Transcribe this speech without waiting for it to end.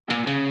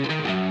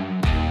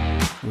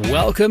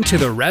Welcome to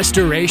the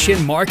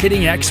Restoration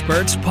Marketing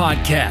Experts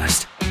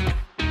Podcast.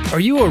 Are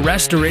you a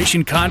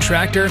restoration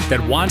contractor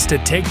that wants to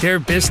take their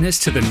business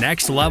to the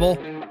next level?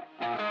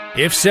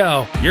 If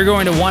so, you're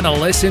going to want to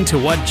listen to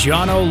what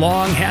Jono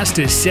Long has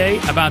to say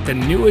about the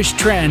newest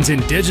trends in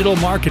digital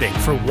marketing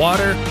for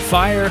water,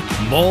 fire,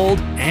 mold,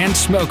 and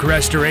smoke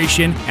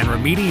restoration and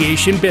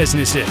remediation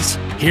businesses.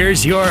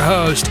 Here's your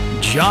host,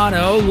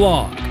 Jono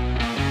Long.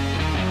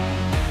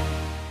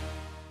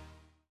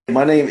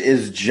 My name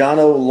is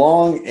Jono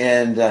Long,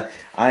 and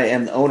I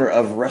am the owner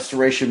of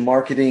Restoration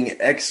Marketing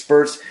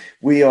Experts.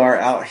 We are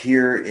out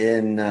here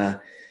in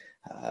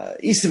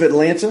east of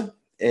Atlanta,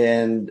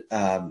 and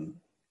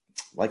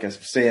like I was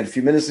saying a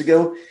few minutes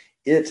ago,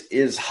 it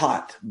is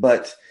hot.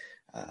 But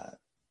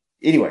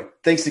anyway,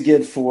 thanks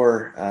again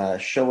for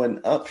showing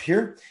up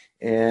here.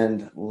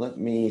 And let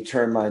me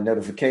turn my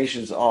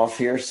notifications off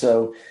here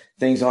so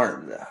things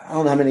aren't, I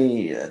don't know how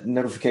many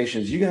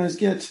notifications you guys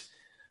get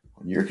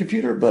on your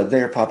computer, but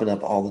they're popping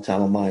up all the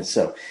time on mine.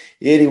 So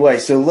anyway,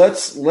 so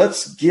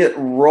let's get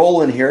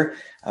rolling here.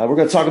 We're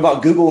going to talk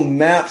about Google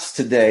Maps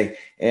today.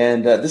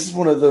 And this is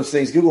one of those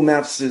things. Google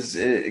Maps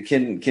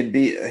can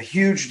be a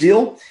huge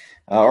deal.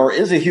 Or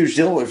is a huge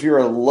deal if you're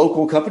a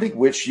local company,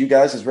 which you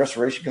guys as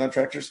restoration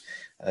contractors,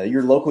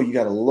 you're local, you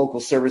got a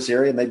local service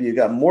area, maybe you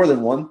got more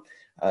than one,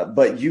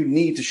 but you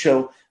need to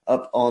show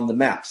up on the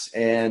maps.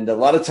 And a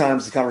lot of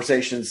times the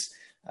conversations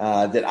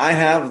that I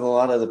have with a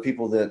lot of the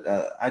people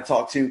that I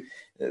talk to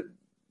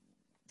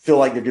feel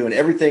like they're doing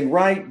everything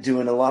right,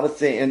 doing a lot of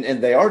things,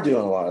 and they are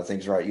doing a lot of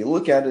things right. You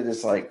look at it,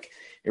 it's like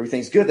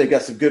everything's good. They've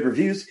got some good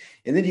reviews.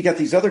 And then you got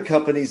these other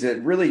companies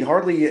that really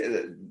hardly,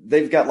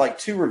 they've got like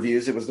 2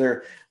 reviews. It was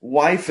their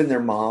wife and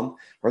their mom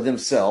or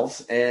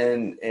themselves.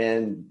 And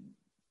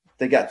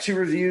they got 2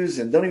 reviews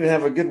and don't even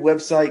have a good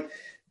website,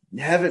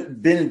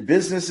 haven't been in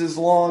business as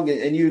long.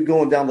 And you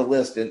going down the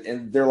list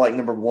and they're like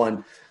number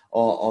 1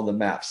 on the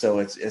map. So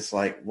it's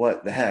like,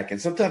 what the heck?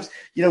 And sometimes,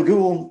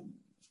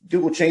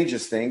 Google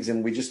changes things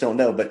and we just don't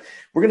know, but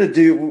we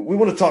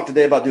want to talk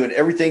today about doing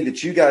everything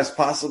that you guys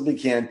possibly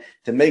can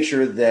to make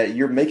sure that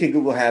you're making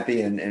Google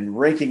happy and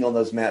ranking on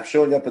those maps,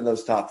 showing up in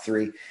those top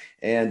 3.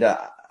 And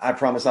I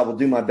promise I will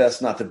do my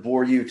best not to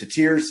bore you to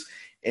tears,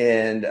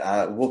 and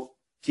we'll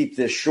keep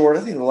this short.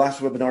 I think the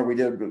last webinar we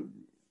did, we've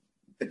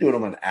been doing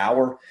them an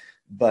hour,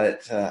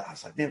 but I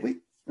was like, man, we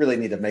really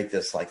need to make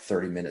this like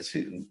 30 minutes.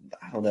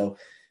 I don't know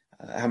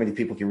how many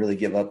people can really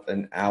give up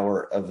an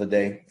hour of the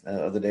day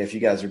if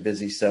you guys are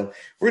busy. So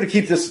we're going to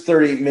keep this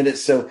 30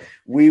 minutes. So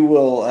we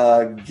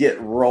will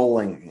get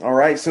rolling. All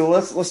right. So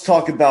let's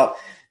talk about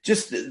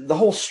just the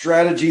whole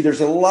strategy. There's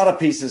a lot of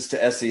pieces to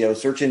SEO,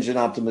 search engine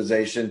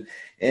optimization,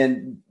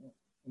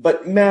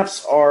 but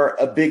maps are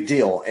a big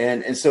deal.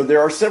 And so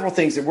there are several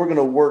things that we're going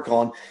to work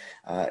on.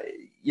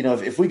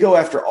 If we go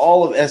after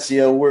all of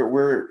SEO,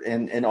 we're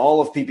and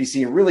all of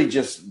PPC and really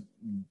just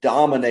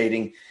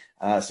dominating.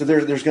 So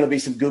there's going to be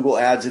some Google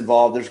ads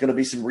involved. There's going to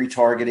be some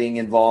retargeting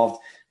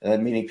involved,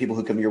 meaning people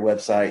who come to your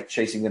website,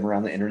 chasing them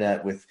around the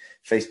internet with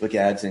Facebook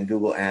ads and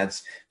Google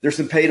ads. There's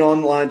some paid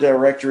online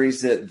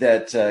directories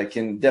that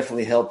can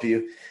definitely help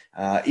you.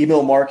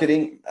 Email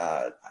marketing.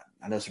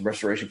 I know some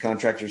restoration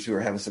contractors who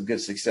are having some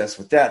good success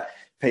with that.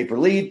 Pay per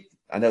lead.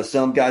 I know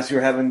some guys who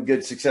are having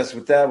good success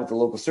with that, with the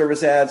local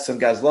service ads. Some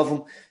guys love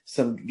them.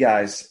 Some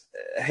guys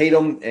hate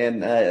them.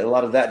 And a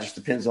lot of that just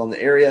depends on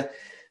the area.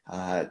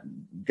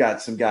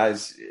 Got some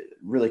guys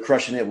really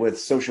crushing it with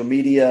social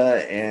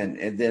media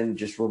and then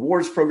just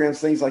rewards programs,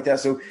 things like that.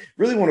 So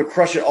really want to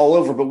crush it all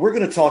over, but we're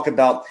going to talk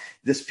about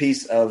this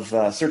piece of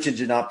search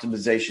engine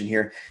optimization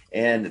here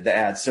and the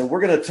ads. So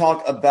we're going to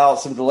talk about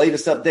some of the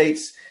latest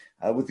updates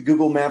with the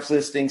Google Maps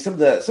listing, some of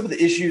the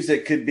issues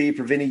that could be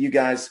preventing you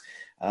guys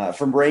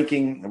from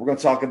ranking. We're going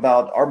to talk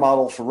about our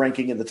model for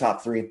ranking in the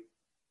top 3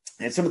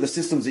 and some of the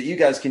systems that you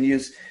guys can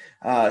use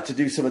to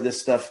do some of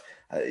this stuff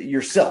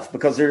yourself,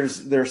 because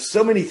there's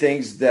so many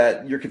things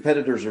that your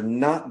competitors are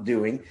not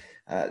doing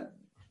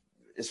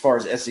as far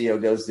as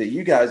SEO goes that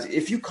you guys,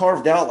 if you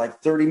carved out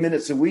like 30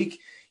 minutes a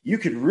week, you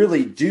could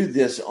really do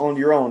this on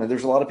your own. And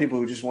there's a lot of people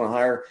who just want to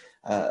hire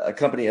a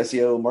company,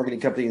 SEO marketing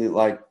company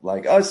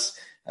like us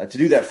to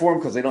do that for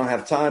them because they don't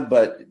have time.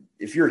 But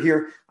if you're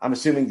here, I'm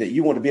assuming that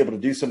you want to be able to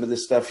do some of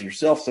this stuff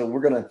yourself. So we're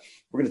gonna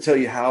tell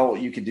you how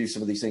you can do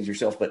some of these things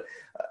yourself. But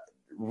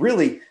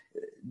really,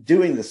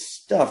 doing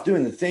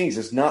the things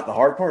is not the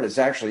hard part. It's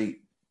actually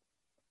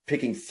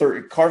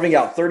carving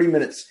out 30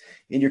 minutes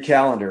in your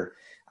calendar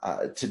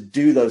to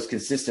do those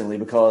consistently,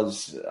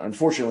 because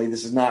unfortunately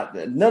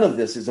none of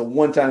this is a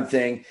one-time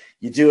thing.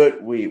 You do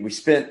it. We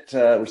spent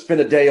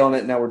a day on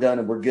it. Now we're done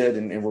and we're good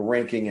and we're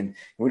ranking and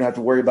we don't have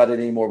to worry about it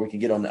anymore. We can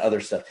get on to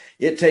other stuff.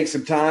 It takes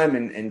some time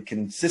and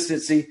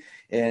consistency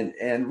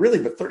and really,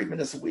 but 30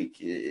 minutes a week,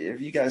 if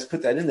you guys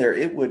put that in there,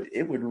 it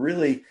would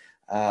really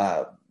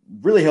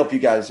help you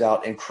guys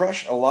out and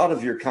crush a lot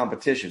of your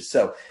competition.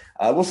 So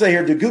we'll say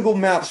here, do Google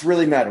Maps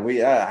really matter?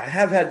 I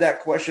have had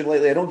that question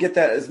lately. I don't get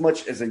that as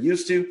much as I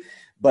used to,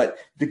 but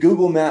do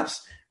Google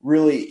Maps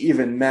really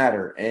even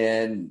matter?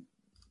 And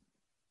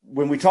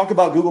when we talk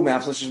about Google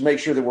Maps, let's just make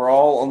sure that we're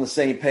all on the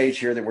same page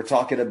here, that we're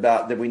talking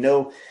about, that we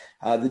know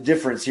the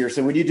difference here.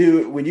 So when you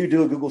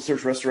do a Google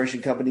search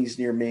restoration companies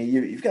near me,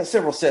 you've got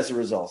several sets of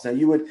results. Now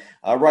you would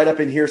right up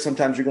in here,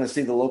 sometimes you're going to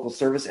see the local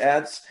service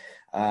ads,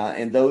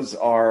 and those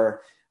have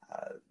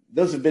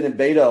been in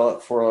beta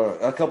for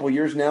a couple of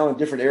years now in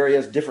different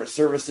areas, different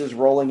services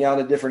rolling out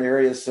in different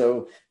areas.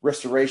 So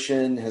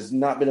restoration has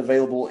not been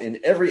available in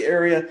every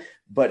area,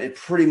 but it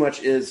pretty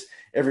much is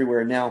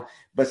everywhere now.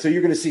 But so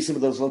you're going to see some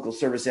of those local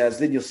service ads.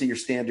 Then you'll see your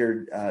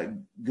standard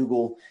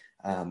Google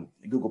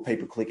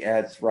pay-per-click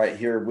ads right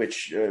here,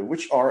 which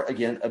are,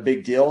 again, a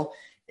big deal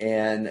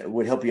and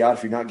would help you out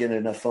if you're not getting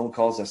enough phone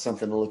calls. That's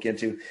something to look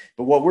into.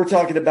 But what we're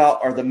talking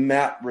about are the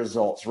map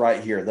results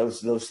right here,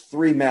 those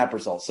 3 map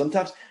results.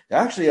 Sometimes,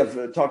 actually,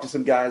 I've talked to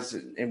some guys,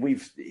 and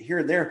we've here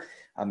and there,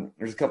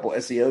 there's a couple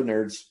SEO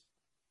nerds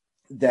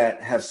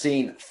that have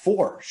seen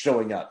 4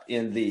 showing up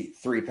in the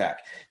 3-pack.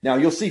 Now,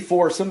 you'll see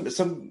 4.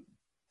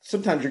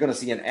 Sometimes you're going to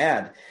see an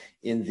ad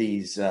in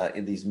these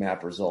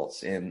map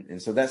results, and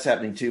so that's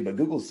happening too. But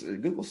Google's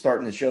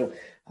starting to show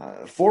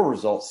 4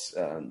 results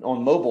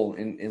on mobile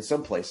in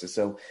some places.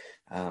 So,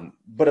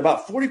 but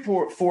about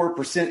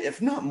 44%,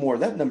 if not more,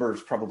 that number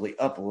is probably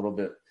up a little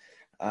bit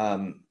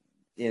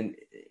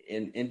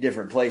in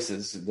different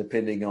places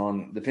depending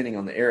on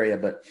the area.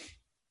 But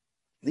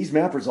these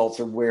map results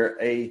are where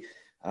a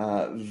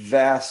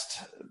vast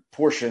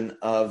portion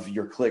of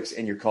your clicks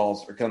and your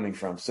calls are coming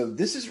from. So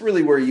this is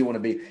really where you want to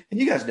be. And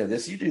you guys know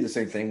this. You do the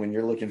same thing when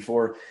you're looking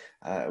for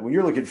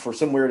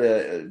somewhere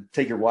to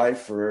take your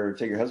wife or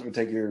take your husband,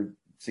 take your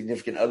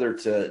significant other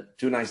to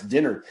a nice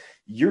dinner.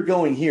 You're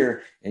going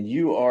here and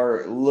you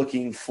are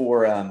looking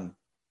for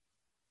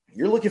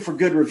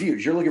good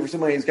reviews. You're looking for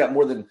somebody who's got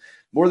more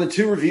than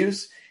 2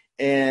 reviews,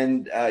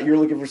 and you're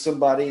looking for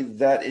somebody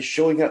that is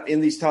showing up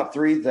in these top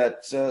 3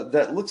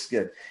 that looks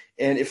good.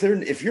 And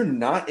if you're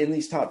not in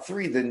these top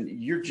 3, then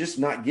you're just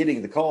not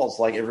getting the calls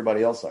like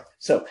everybody else are.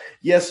 So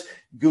yes,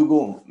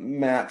 Google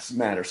Maps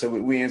matter. So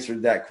we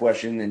answered that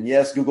question. And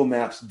yes, Google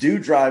Maps do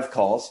drive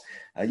calls.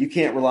 You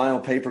can't rely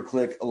on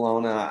pay-per-click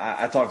alone.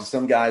 I talked to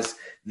some guys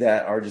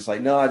that are just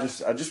like, no, I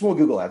just want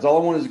Google ads.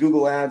 All I want is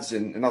Google ads,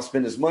 and I'll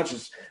spend as much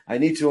as I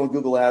need to on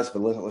Google ads,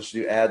 but let's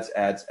do ads,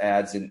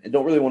 and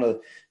don't really want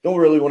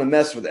to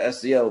mess with the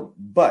SEO.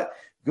 But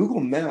Google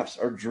Maps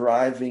are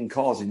driving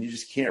calls, and you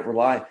just can't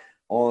rely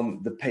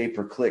on the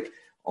pay-per-click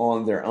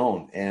on their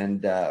own.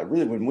 And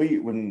really,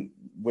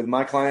 with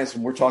my clients,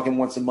 when we're talking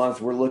once a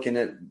month, we're looking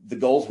at the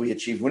goals we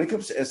achieved. When it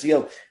comes to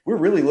SEO, we're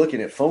really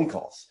looking at phone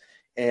calls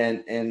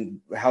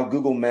and how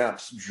Google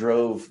Maps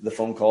drove the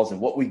phone calls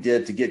and what we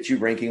did to get you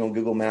ranking on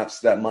Google Maps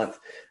that month,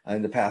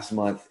 in the past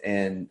month.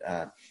 And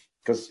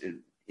because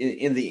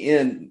in the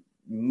end,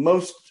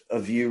 most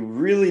of you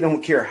really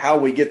don't care how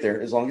we get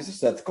there, as long as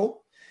it's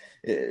ethical,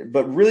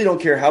 but really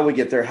don't care how we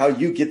get there, how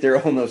you get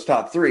there on those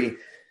top 3,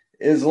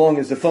 as long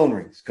as the phone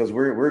rings, because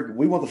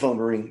we want the phone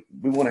to ring.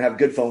 We want to have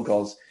good phone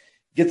calls,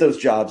 get those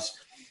jobs,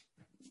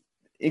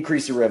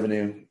 increase the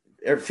revenue,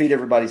 feed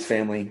everybody's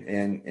family,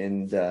 and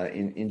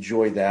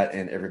enjoy that,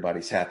 and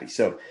everybody's happy.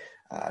 So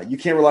you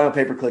can't rely on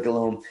pay-per-click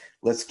alone.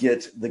 Let's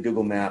get the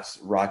Google Maps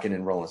rocking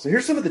and rolling. So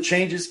here's some of the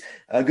changes.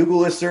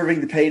 Google is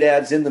serving the paid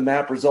ads in the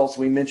map results.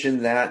 We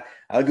mentioned that.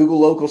 Google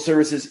Local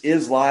Services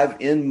is live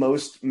in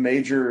most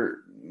major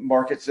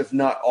markets, if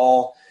not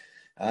all.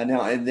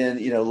 Now, and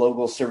then,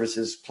 local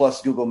services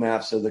plus Google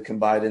Maps, so they're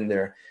combined in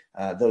there.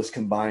 Those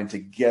combined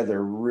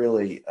together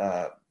really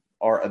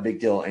are a big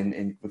deal.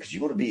 And because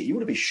you want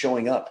to be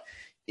showing up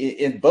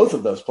in both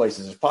of those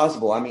places if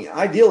possible. I mean,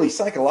 ideally,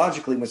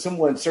 psychologically, when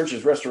someone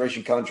searches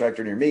restoration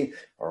contractor near me,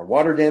 or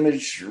water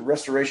damage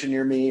restoration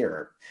near me,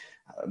 or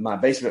my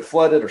basement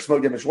flooded or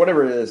smoke damage,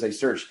 whatever it is they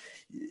search,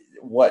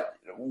 what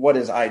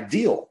is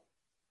ideal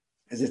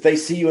is if they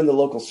see you in the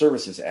local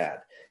services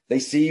ad, they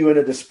see you in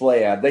a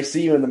display ad, they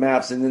see you in the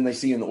maps, and then they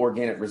see you in the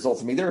organic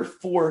results. I mean, there are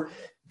 4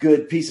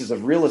 good pieces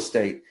of real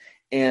estate.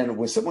 And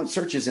when someone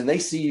searches and they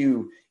see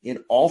you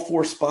in all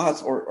 4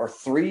 spots, or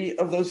 3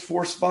 of those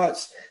 4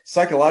 spots,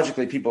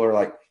 psychologically, people are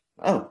like,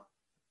 oh,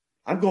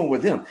 I'm going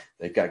with them.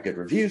 They've got good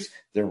reviews.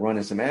 They're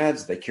running some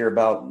ads. They care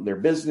about their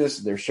business.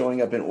 They're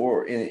showing up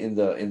in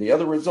the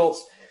other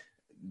results.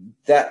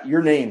 That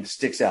your name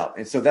sticks out.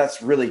 And so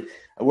that's really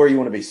where you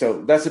want to be.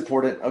 So that's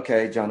important.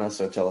 Okay, John,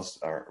 so tell us,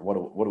 all right, what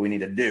do we need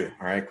to do?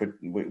 All right,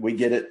 we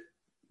get it.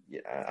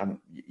 Yeah,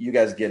 you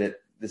guys get it.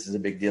 This is a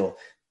big deal.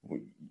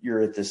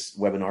 You're at this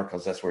webinar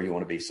because that's where you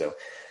want to be. So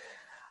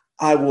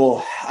I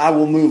will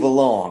move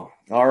along.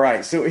 All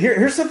right. So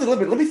here's something.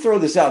 Let me throw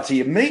this out to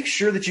you. Make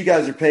sure that you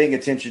guys are paying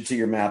attention to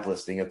your map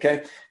listing.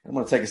 Okay. I'm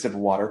going to take a sip of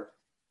water.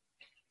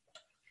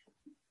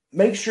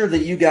 Make sure that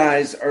you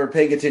guys are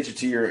paying attention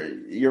to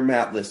your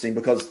map listing,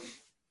 because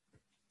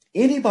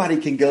anybody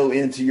can go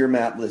into your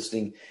map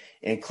listing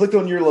and click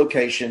on your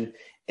location,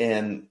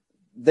 and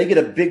they get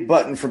a big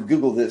button from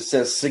Google that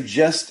says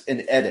suggest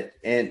and edit.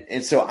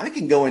 And so I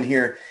can go in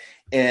here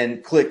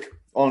and click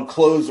on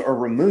close or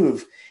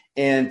remove,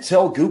 and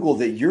tell Google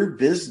that your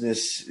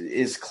business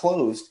is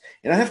closed.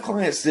 And I have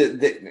clients that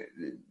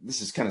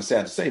this is kind of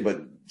sad to say,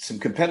 but some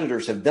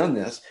competitors have done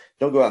this.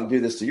 Don't go out and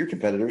do this to your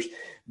competitors,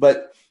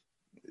 but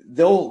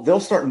they'll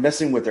start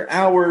messing with their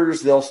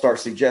hours. They'll start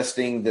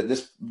suggesting that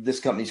this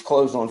company's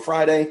closed on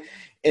Friday.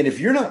 And if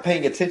you're not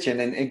paying attention,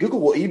 and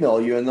Google will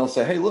email you and they'll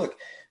say, hey, look,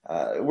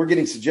 we're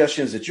getting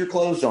suggestions that you're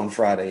closed on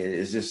Friday.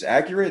 Is this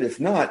accurate? If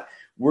not,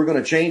 we're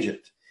going to change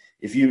it.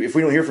 If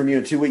we don't hear from you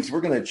in 2 weeks,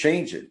 we're going to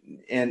change it.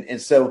 And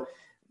so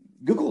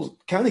Google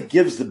kind of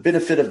gives the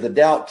benefit of the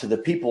doubt to the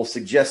people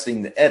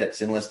suggesting the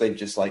edits, unless they've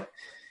just like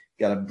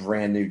got a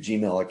brand new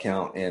Gmail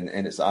account and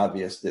it's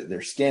obvious that they're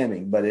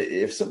scamming. But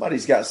if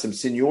somebody's got some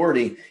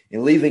seniority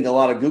in leaving a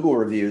lot of Google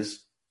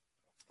reviews,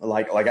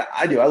 like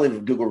I do, I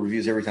leave Google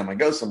reviews every time I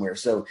go somewhere.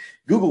 So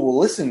Google will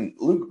listen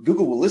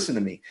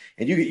to me,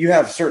 and you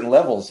have certain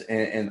levels,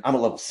 and I'm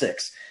a level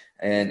 6.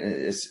 And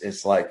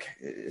it's like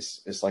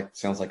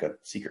sounds like a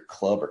secret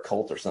club or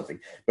cult or something.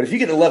 But if you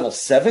get to level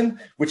 7,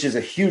 which is a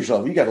huge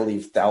level, you got to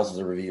leave thousands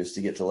of reviews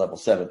to get to level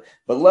 7.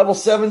 But level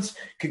 7s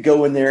could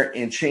go in there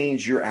and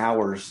change your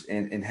hours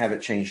and have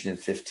it changed in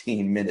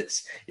 15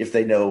 minutes if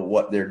they know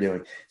what they're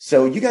doing.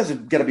 So you guys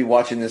have got to be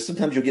watching this.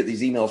 Sometimes you'll get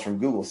these emails from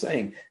Google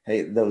saying,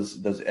 hey, those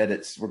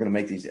edits, we're going to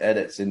make these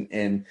edits.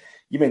 And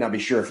you may not be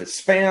sure if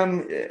it's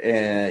spam.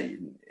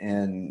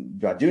 And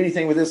do I do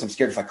anything with this? I'm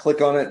scared if I click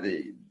on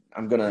it,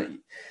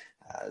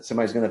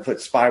 somebody's going to put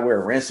spyware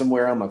or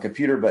ransomware on my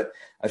computer. But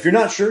if you're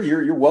not sure,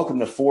 you're welcome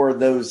to forward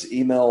those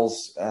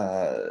emails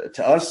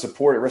to us,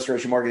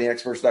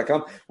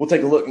 support@restorationmarketingexperts.com. We'll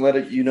take a look and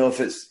let you know if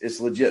it's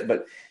legit.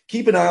 But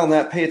keep an eye on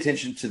that. Pay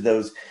attention to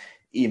those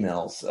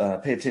emails.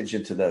 Pay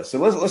attention to those. So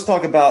let's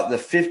talk about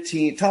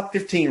the top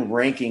 15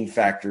 ranking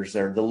factors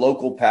there, the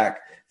local pack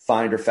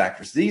finder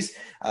factors. This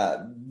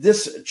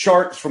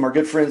chart from our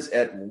good friends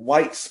at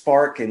White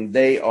Spark, and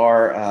they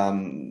are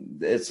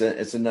it's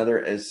an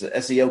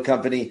SEO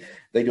company.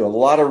 They do a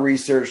lot of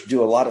research,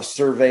 do a lot of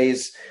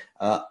surveys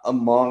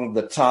among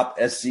the top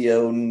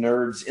SEO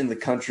nerds in the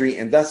country.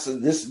 And that's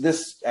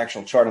this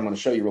actual chart I'm going to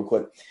show you real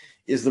quick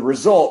is the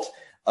result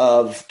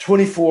of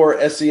 24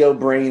 SEO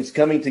brains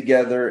coming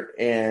together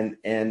and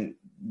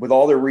with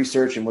all their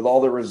research and with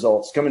all their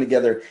results coming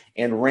together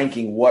and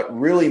ranking what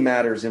really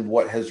matters and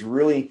what has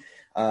really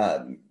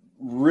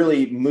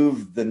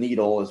moved the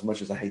needle, as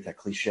much as I hate that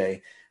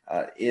cliche,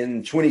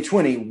 in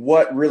 2020,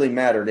 what really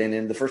mattered. And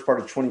in the first part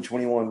of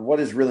 2021, what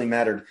has really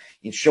mattered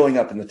in showing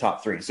up in the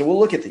top 3. So we'll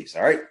look at these.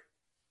 All right.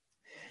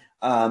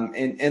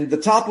 And the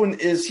top one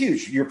is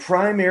huge. Your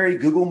primary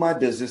Google My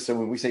Business. So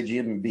when we say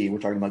GMB, we're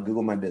talking about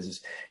Google My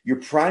Business. Your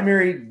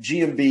primary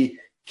GMB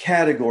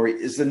category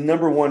is the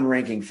number 1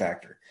 ranking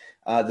factor.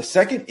 The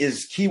second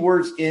is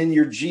keywords in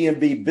your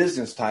GMB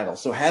business title.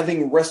 So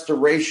having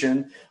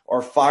restoration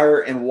or fire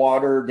and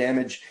water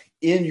damage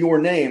in your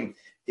name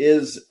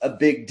is a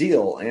big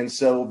deal. And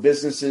so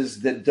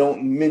businesses that don't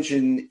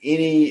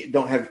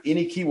have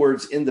any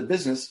keywords in the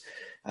business,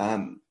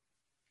 in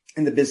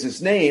the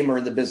business name or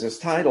in the business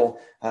title,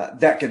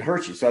 that can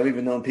hurt you. So I've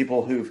even known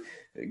people who've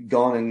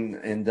gone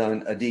and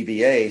done a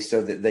DBA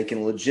so that they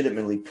can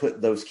legitimately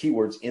put those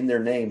keywords in their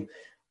name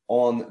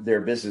on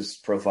their business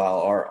profile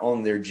or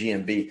on their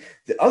GMB.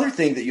 The other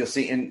thing that you'll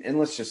see, and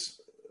let's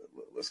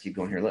keep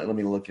going here. Let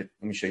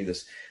me show you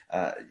this.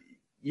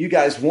 You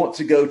guys want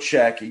to go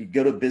check, you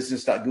go to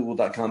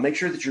business.google.com, make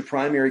sure that your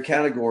primary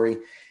category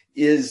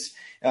is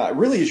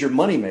really is your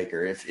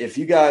moneymaker. If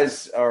you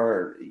guys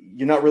you're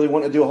not really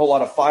wanting to do a whole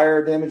lot of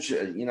fire damage,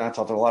 I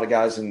talk to a lot of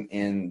guys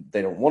and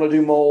they don't want to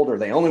do mold, or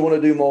they only want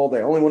to do mold.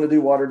 They only want to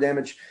do water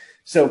damage.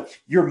 So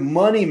your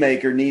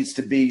moneymaker needs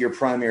to be your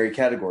primary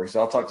category.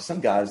 So I'll talk to some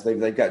guys,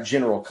 they've got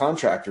general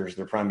contractors,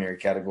 their primary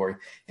category,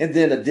 and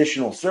then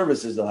additional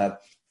services. They'll have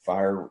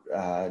fire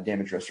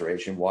damage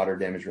restoration, water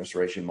damage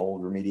restoration,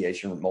 mold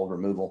remediation, mold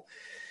removal.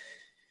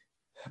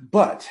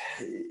 But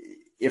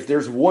if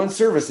there's one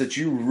service that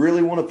you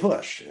really want to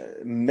push,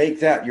 make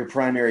that your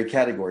primary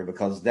category,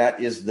 because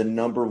that is the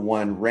number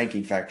 1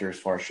 ranking factor as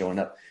far as showing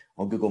up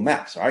on Google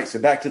Maps. All right, so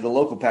back to the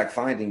local pack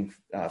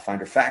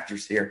finder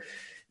factors here.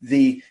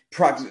 The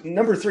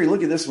number 3,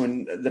 look at this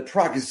one, the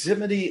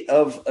proximity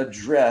of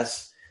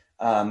address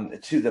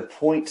to the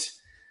point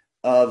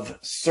of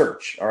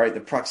search. All right,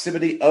 the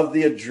proximity of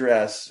the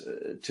address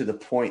to the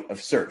point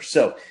of search.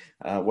 So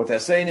what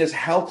that's saying is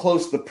how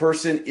close the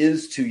person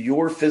is to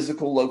your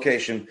physical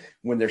location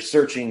when they're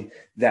searching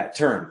that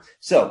term.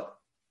 So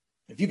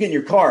if you get in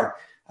your car,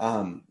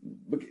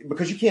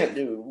 because you can't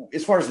do,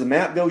 as far as the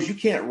map goes, you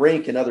can't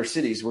rank in other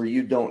cities where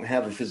you don't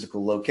have a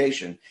physical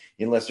location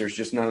unless there's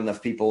just not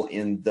enough people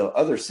in the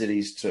other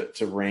cities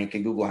to rank,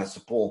 and Google has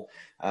to pull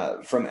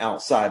from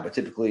outside. But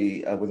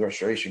typically with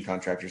restoration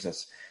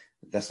contractors,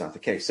 that's not the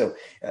case. So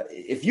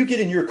if you get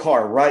in your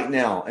car right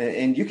now,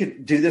 and you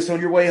could do this on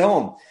your way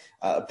home,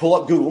 pull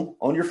up Google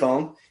on your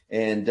phone,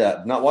 and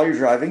not while you're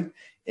driving,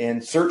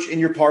 and search in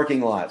your parking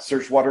lot,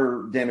 search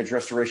water damage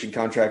restoration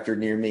contractor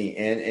near me,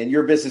 and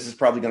your business is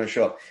probably going to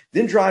show up.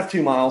 Then drive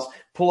 2 miles,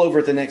 pull over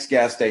at the next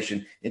gas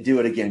station, and do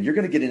it again. You're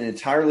going to get an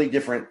entirely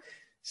different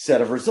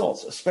set of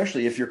results,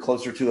 especially if you're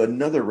closer to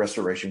another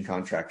restoration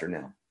contractor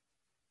now.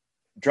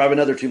 Drive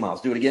another 2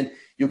 miles, do it again,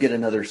 you'll get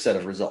another set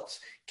of results.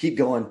 Keep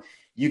going,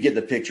 you get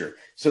the picture.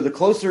 So the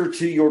closer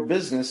to your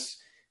business,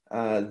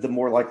 the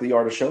more likely you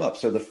are to show up.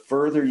 So the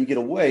further you get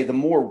away, the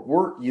more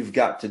work you've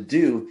got to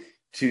do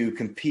to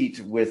compete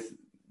with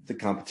the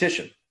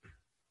competition.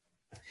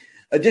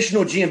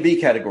 Additional GMB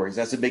categories,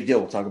 that's a big deal.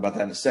 We'll talk about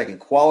that in a second.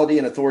 Quality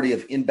and authority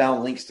of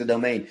inbound links to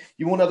domain.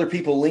 You want other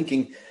people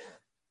linking,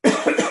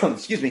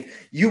 excuse me,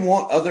 you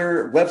want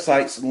other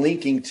websites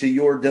linking to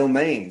your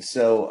domain.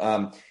 So,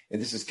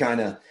 and this is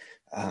kind of,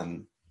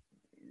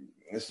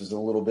 this is a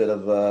little bit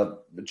of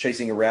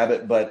chasing a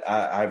rabbit, but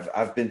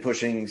I've been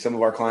pushing some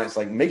of our clients,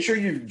 like, make sure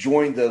you've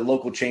joined the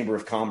local chamber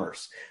of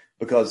commerce,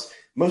 because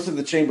most of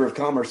the chamber of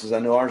commerce, as I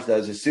know ours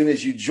does, as soon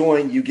as you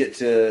join, you get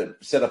to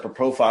set up a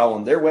profile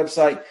on their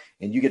website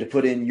and you get to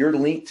put in your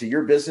link to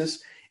your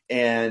business.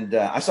 And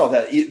I saw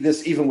that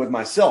this even with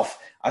myself,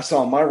 I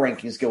saw my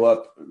rankings go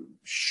up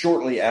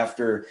shortly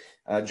after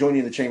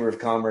joining the Chamber of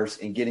Commerce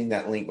and getting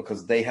that link,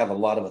 because they have a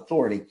lot of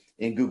authority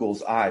in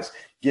Google's eyes.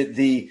 Get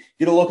a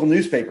local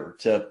newspaper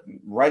to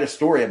write a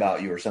story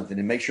about you or something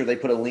and make sure they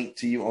put a link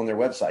to you on their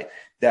website.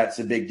 That's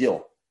a big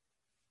deal.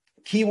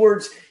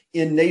 Keywords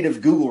in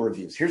native Google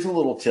reviews. Here's a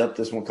little tip.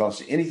 This won't cost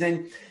you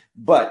anything,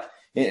 but,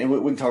 and we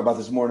can talk about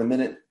this more in a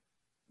minute,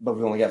 but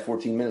we've only got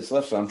 14 minutes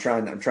left. So I'm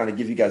trying to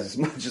give you guys as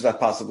much as I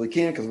possibly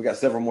can, because we've got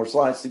several more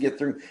slides to get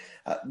through.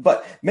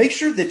 But make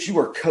sure that you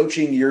are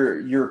coaching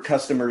your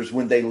customers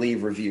when they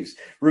leave reviews.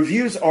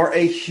 Reviews are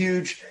a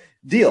huge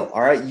deal.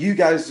 All right. You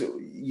guys,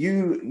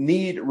 you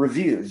need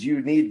reviews.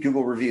 You need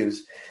Google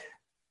reviews.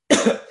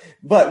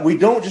 But we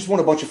don't just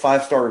want a bunch of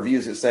 5-star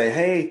reviews that say,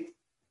 hey,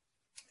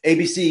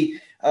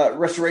 ABC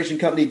Restoration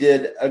Company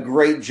did a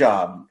great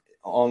job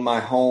on my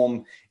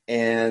home,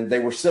 and they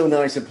were so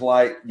nice and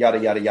polite, yada,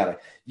 yada, yada.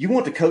 You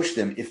want to coach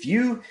them. If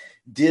you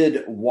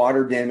did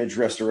water damage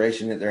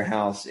restoration at their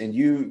house and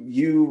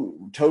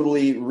you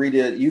totally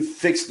redid, you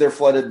fixed their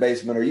flooded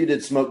basement, or you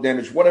did smoke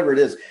damage, whatever it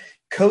is,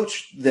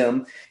 coach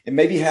them and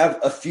maybe have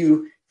a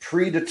few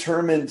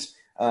predetermined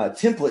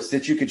templates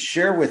that you could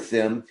share with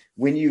them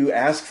when you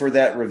ask for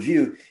that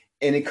review,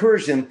 and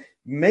encourage them.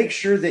 Make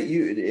sure that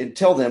and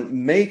tell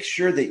them, make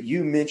sure that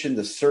you mention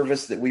the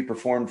service that we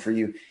performed for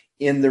you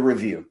in the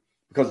review,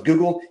 because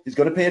Google is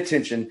going to pay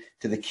attention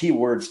to the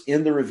keywords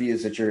in the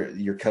reviews that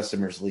your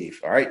customers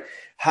leave. All right.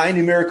 High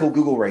numerical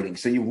Google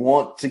ratings. So you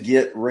want to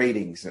get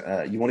ratings.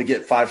 You want to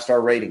get 5-star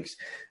ratings.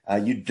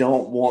 You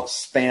don't want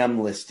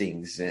spam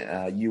listings.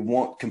 You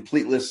want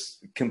completeness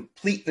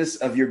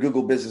of your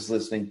Google business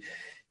listing.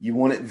 You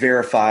want it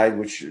verified,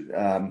 which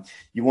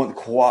you want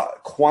the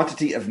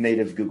quantity of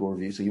native Google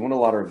reviews. So you want a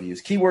lot of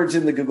reviews. Keywords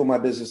in the Google My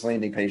Business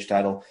landing page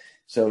title.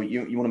 So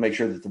you want to make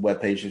sure that the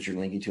web page that you're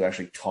linking to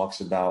actually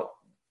talks about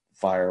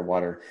fire,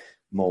 water,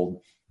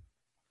 mold.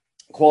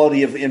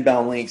 Quality of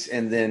inbound links,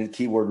 and then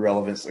keyword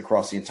relevance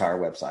across the entire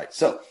website.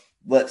 So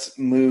let's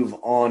move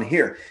on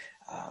here.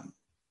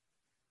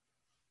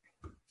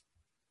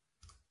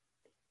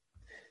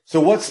 So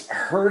what's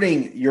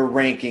hurting your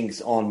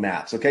rankings on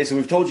maps? Okay, so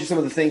we've told you some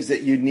of the things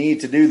that you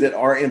need to do that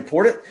are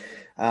important,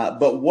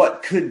 but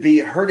what could be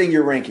hurting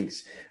your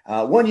rankings?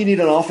 One, you need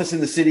an office in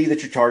the city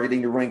that you're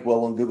targeting to rank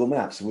well on Google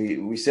Maps.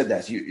 We said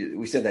that.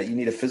 We said that you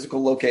need a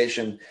physical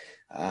location,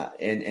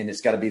 and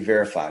it's got to be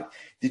verified.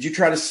 Did you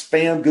try to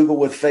spam Google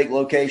with fake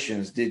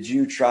locations? Did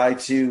you try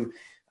to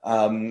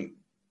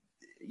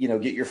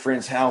get your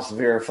friend's house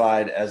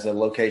verified as a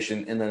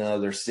location in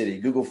another city?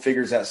 Google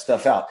figures that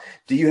stuff out.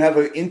 Do you have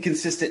an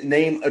inconsistent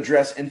name,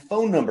 address, and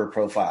phone number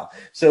profile?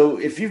 So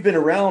if you've been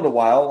around a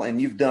while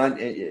and you've done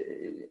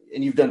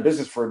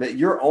business for a bit,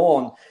 you're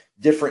on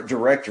different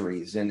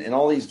directories, and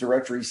all these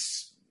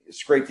directories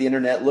scrape the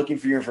internet looking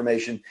for your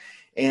information.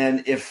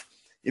 And if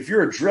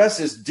your address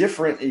is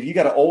different, if you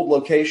got an old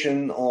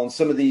location on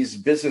some of these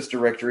business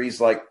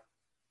directories like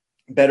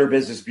Better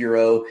Business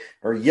Bureau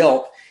or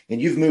Yelp,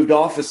 and you've moved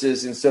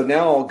offices, and so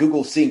now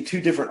Google's seeing 2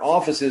 different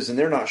offices and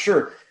they're not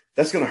sure,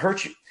 that's going to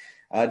hurt you.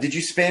 Did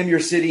you spam your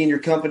city and your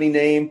company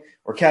name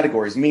or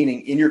categories?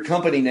 Meaning in your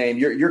company name,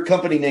 your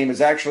company name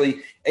is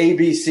actually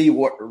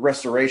ABC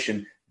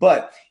Restoration,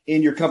 but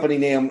in your company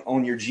name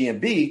on your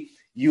GMB,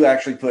 you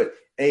actually put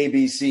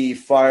ABC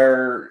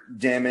Fire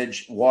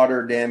Damage,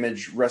 Water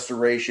Damage,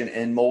 Restoration,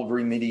 and Mold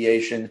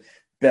Remediation,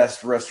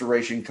 Best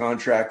Restoration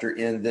Contractor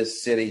in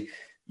this city,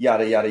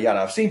 yada, yada, yada.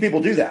 I've seen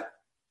people do that.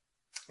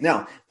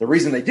 Now, the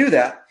reason they do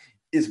that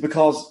is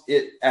because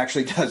it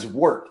actually does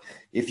work.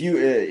 If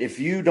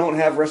you don't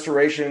have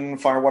restoration,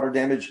 fire, water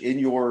damage in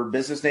your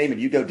business name,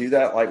 and you go do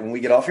that, like when we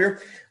get off here,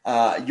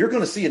 you're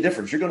going to see a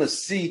difference. You're going to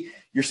see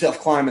yourself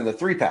climbing the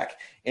 3-pack.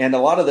 And a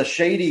lot of the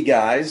shady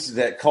guys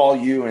that call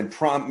you and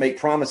make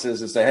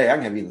promises and say, hey, I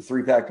can have you the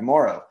 3-pack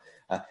tomorrow.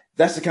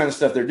 That's the kind of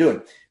stuff they're doing.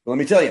 But let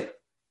me tell you,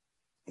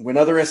 when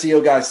other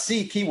SEO guys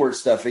see keyword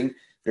stuffing,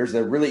 there's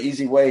a really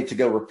easy way to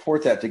go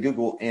report that to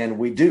Google. And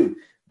we do,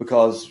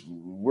 because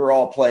we're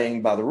all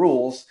playing by the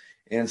rules.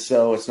 And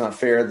so it's not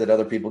fair that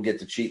other people get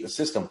to cheat the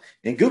system.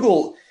 And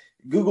Google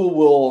Google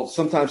will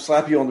sometimes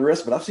slap you on the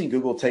wrist, but I've seen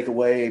Google take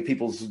away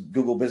people's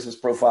Google business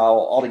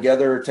profile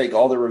altogether, take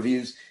all their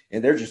reviews,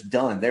 and they're just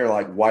done. They're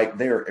like wiped.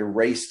 They're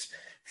erased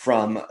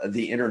from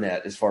the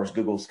internet as far as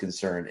Google's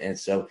concerned. And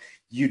so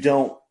you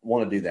don't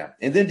want to do that.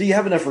 And then do you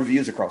have enough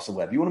reviews across the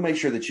web? You want to make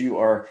sure that you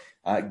are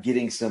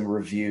getting some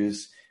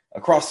reviews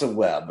across the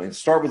web. And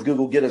start with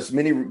Google, get as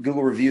many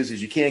Google reviews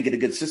as you can, get a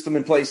good system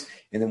in place.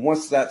 And then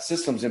once that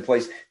system's in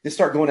place, then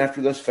start going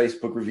after those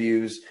Facebook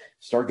reviews,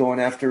 start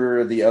going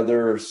after the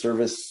other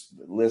service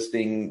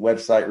listing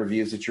website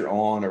reviews that you're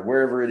on, or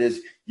wherever it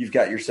is you've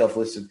got yourself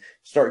listed.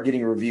 Start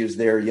getting reviews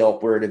there,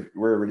 Yelp,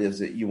 wherever it is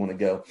that you want to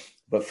go.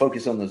 But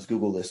focus on those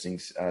Google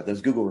listings,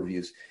 those Google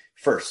reviews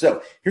first.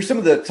 So here's some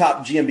of the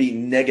top GMB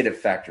negative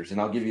factors,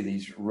 and I'll give you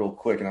these real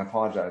quick, and I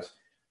apologize.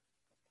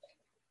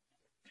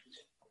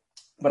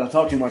 But I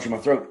talk too much and my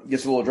throat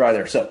gets a little dry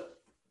there. So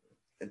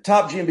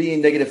top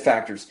GMB negative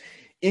factors.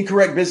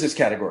 Incorrect business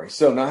category.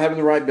 So not having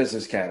the right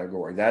business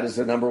category. That is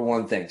the number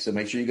one thing. So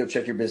make sure you go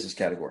check your business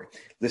category.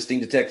 Listing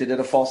detected at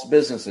a false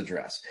business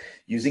address.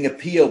 Using a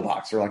P.O.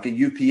 box or like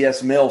a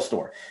UPS mail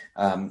store.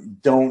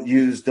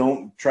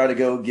 Don't try to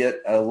go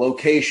get a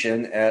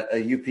location at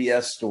a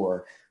UPS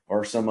store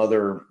or some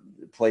other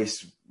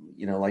place,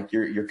 like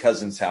your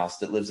cousin's house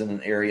that lives in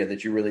an area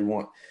that you really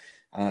want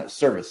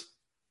service.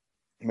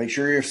 Make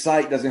sure your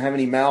site doesn't have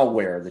any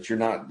malware, that you're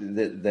not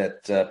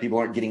that people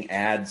aren't getting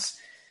ads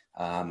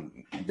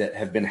that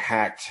have been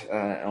hacked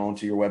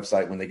onto your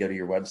website when they go to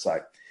your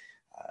website.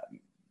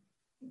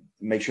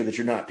 Make sure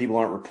that people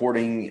aren't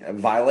reporting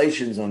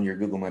violations on your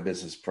Google My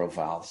Business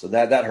profile. So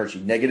that hurts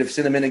you. Negative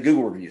sentiment in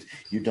Google reviews.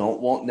 You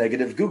don't want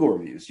negative Google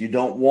reviews. You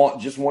don't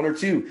want just one or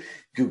two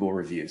Google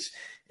reviews.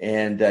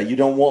 And you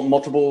don't want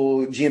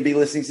multiple GMB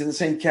listings in the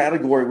same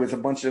category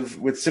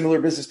with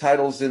similar business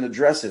titles and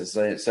addresses.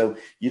 So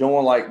you don't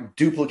want like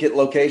duplicate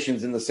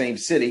locations in the same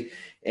city,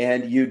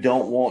 and you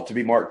don't want to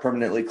be marked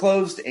permanently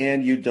closed,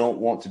 and you don't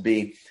want to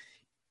be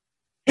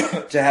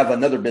to have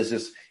another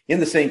business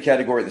in the same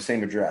category at the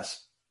same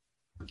address.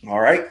 All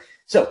right.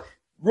 So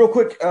real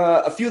quick,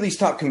 a few of these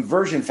top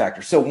conversion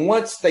factors. So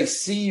once they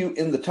see you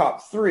in the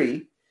top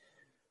three,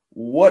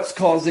 what's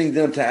causing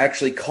them to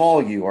actually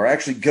call you or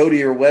actually go to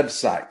your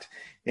website?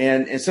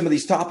 And some of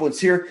these top ones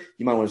here,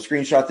 you might want to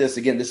screenshot this.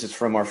 Again, this is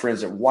from our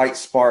friends at White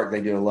Spark.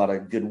 They do a lot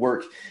of good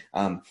work.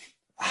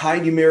 High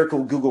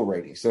numerical Google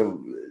rating.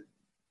 So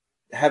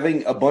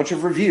having a bunch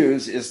of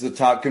reviews is the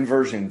top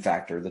conversion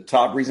factor. The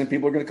top reason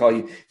people are going to call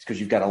you is because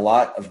you've got a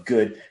lot of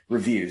good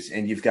reviews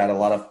and you've got a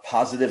lot of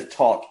positive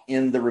talk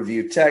in the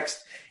review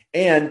text.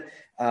 And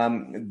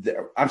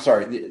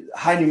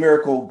high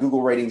numerical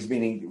Google ratings,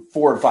 meaning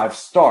 4 and 5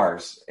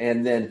 stars,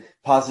 and then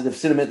positive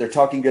sentiment. They're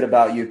talking good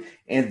about you.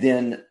 And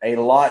then a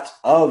lot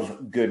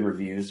of good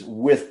reviews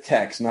with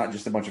text, not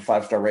just a bunch of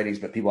 5-star ratings,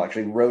 but people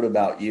actually wrote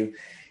about you.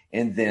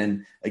 And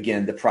then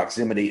again, the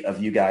proximity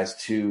of you guys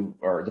to,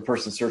 or the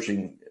person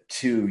searching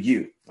to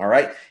you. All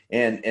right.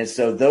 And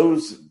so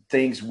those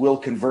things will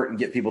convert and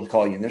get people to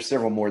call you. And there's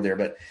several more there,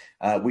 but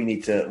we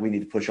need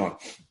to push on.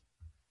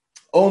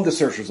 Own the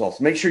search results.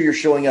 Make sure you're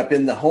showing up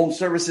in the home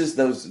services,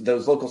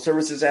 those local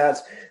services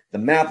ads, the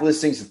map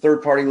listings, the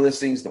third-party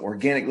listings, the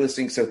organic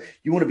listings. So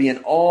you want to be in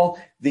all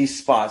these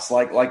spots,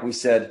 like we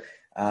said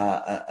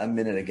a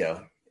minute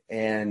ago.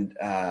 And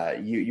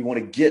you want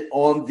to get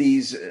on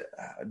these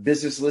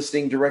business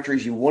listing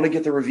directories. You want to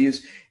get the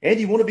reviews, and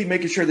you want to be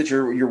making sure that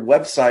your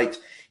website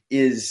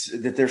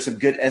that there's some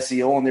good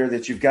SEO on there,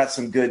 that you've got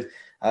some good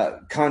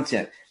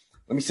content.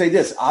 Let me say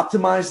this,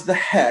 optimize the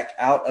heck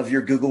out of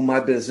your Google My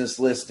Business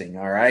listing,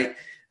 all right?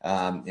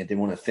 And didn't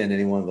want to offend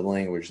anyone with the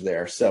language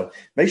there. So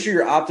make sure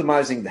you're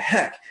optimizing the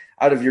heck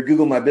out of your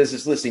Google My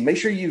Business listing. Make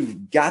sure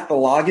you've got the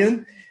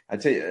login. I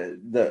tell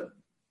you,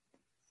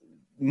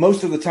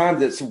 most of the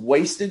time that's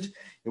wasted,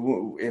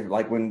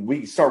 like when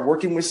we start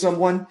working with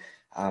someone,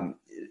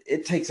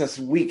 it takes us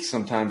weeks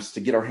sometimes to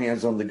get our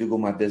hands on the Google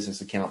My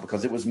Business account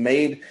because it was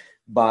made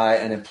by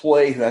an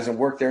employee who hasn't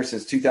worked there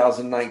since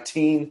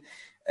 2019.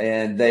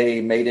 And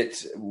they made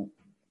it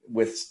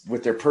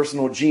with their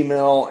personal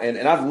Gmail.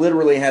 And I've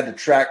literally had to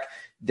track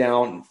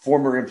down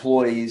former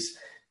employees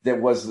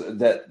that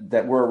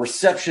were a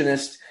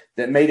receptionist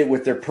that made it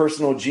with their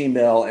personal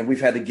Gmail. And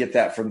we've had to get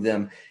that from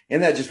them.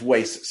 And that just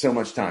wastes so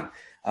much time.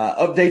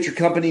 Update your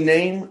company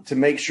name to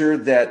make sure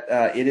that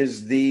it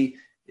is the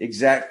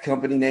exact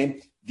company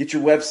name. Get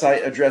your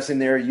website address in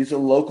there. Use a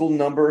local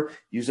number.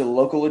 Use a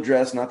local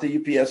address, not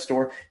the UPS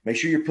store. Make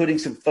sure you're putting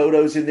some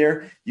photos in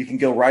there. You can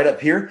go right up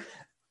here.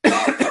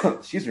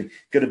 Excuse me.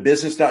 Go to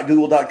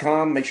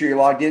business.google.com. Make sure you're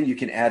logged in. You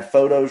can add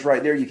photos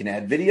right there. You can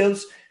add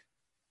videos.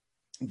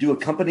 Do a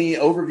company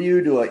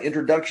overview. Do an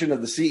introduction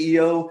of the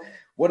CEO.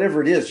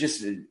 Whatever it is,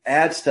 just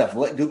add stuff.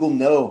 Let Google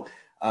know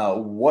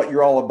what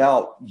you're all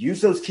about.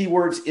 Use those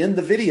keywords in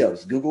the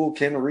videos. Google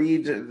can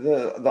read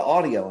the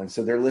audio, and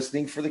so they're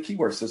listening for the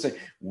keywords. So say,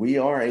 we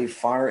are a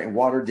fire and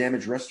water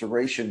damage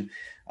restoration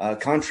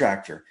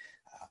contractor.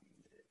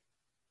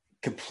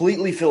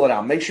 completely fill it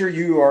out. Make sure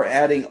you are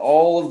adding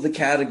all of the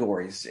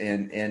categories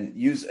and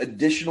use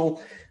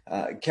additional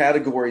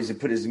categories and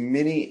put as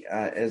many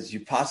as you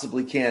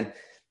possibly can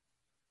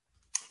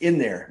in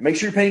there. Make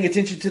sure you're paying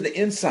attention to the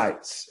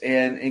insights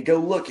and go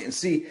look and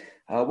see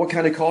what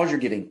kind of calls you're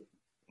getting.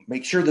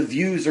 Make sure the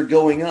views are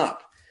going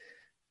up.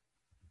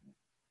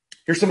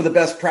 Here's some of the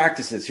best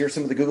practices. Here's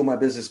some of the Google My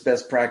Business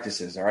best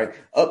practices. All right.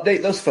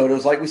 Update those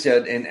photos, like we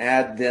said, and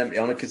add them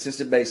on a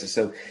consistent basis.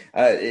 So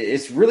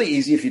it's really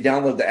easy if you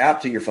download the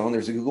app to your phone.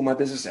 There's a Google My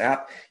Business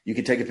app. You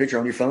can take a picture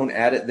on your phone,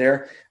 add it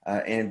there,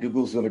 and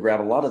Google's going to grab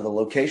a lot of the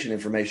location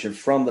information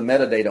from the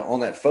metadata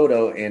on that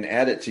photo and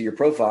add it to your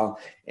profile.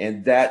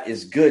 And that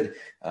is good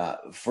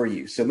for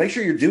you. So make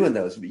sure you're doing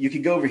those. You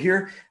can go over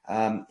here,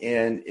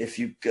 and if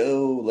you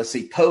go, let's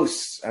see,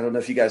 posts. I don't know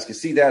if you guys can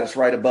see that. It's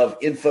right above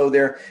info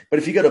there. But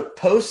if you go to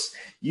posts,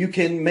 you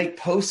can make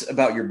posts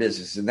about your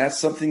business. And that's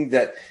something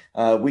that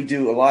we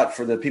do a lot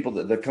for the people,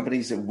 the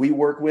companies that we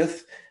work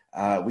with.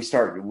 We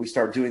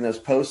start doing those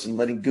posts and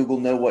letting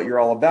Google know what you're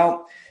all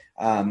about.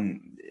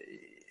 On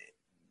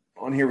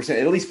here, we're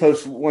saying at least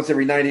post once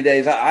every 90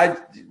 days.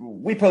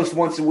 We post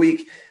once a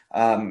week.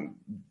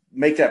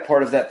 Make that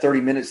part of that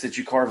 30 minutes that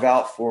you carve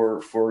out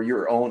for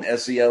your own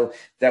SEO.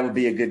 That would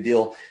be a good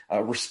deal.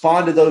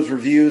 Respond to those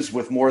reviews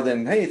with more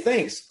than, hey,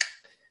 thanks.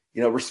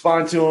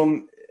 Respond to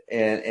them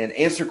and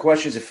answer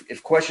questions.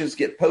 If questions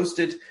get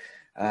posted,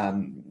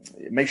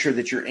 make sure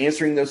that you're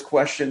answering those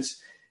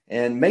questions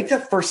and make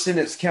that first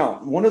sentence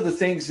count. One of the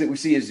things that we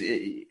see is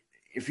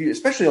if you,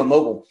 especially on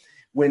mobile,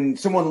 when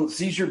someone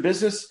sees your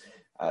business,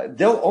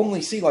 they'll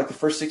only see like the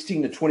first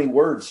 16 to 20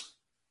 words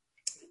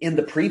in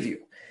the preview.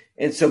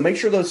 And so make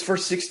sure those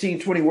first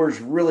 16, 20 words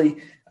really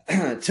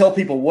tell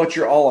people what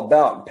you're all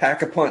about and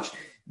pack a punch,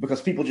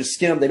 because people just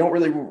skim. They don't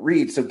really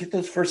read. So get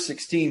those first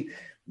 16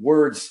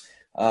 words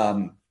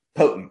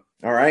potent.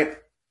 All right.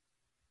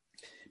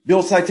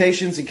 Build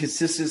citations and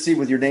consistency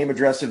with your name,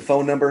 address, and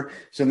phone number.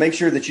 So make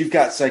sure that you've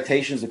got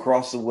citations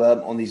across the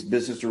web on these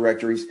business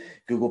directories.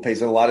 Google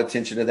pays a lot of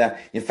attention to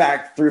that. In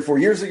fact, 4 or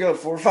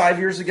 5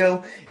 years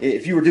ago,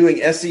 if you were doing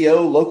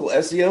SEO, local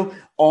SEO,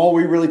 all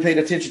we really paid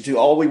attention to,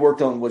 all we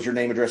worked on was your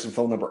name, address, and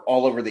phone number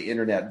all over the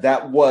internet.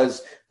 That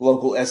was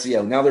local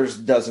SEO. Now there's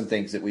a dozen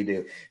things that we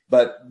do,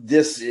 but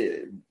this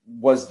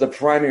was the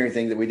primary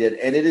thing that we did.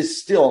 And it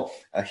is still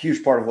a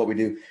huge part of what we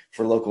do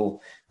for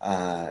local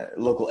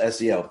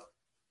SEO.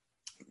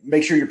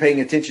 Make sure you're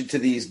paying attention to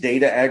these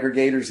data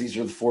aggregators. These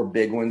are the 4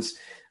 big ones.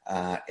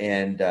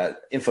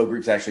 Info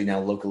Group's actually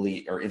now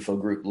locally, or Info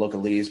Group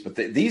Localese. But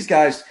these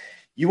guys,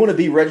 you want to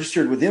be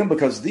registered with them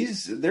because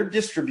they're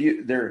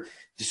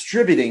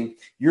distributing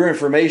your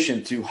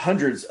information to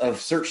hundreds of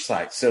search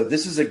sites. So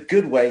this is a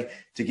good way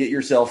to get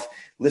yourself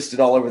listed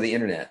all over the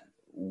internet.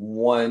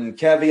 One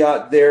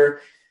caveat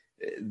there,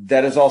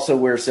 that is also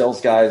where sales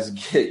guys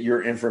get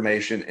your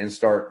information and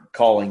start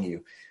calling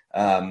you.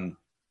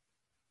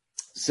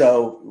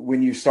 So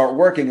when you start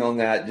working on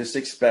that, just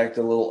expect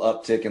a little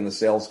uptick in the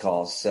sales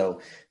calls. So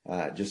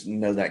just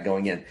know that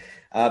going in.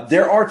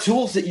 There are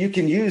tools that you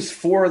can use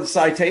for the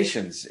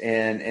citations,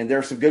 and there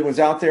are some good ones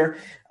out there.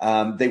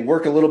 They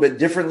work a little bit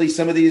differently.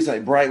 Some of these,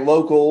 like Bright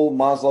Local,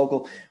 Moz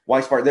Local,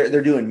 Weisbart,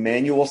 they're doing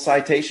manual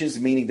citations,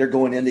 meaning they're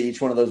going into each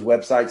one of those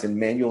websites and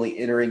manually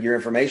entering your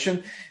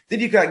information. Then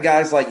you've got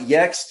guys like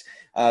Yext.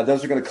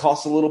 Those are going to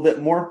cost a little bit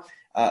more,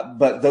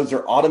 but those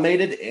are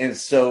automated. And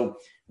so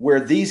where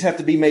these have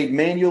to be made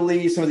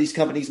manually, some of these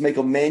companies make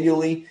them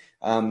manually.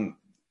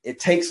 It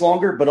takes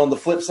longer, but on the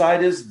flip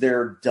side is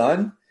they're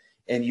done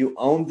and you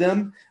own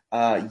them.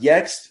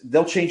 Yext,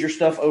 they'll change your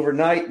stuff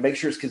overnight. Make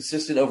sure it's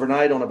consistent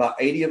overnight on about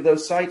 80 of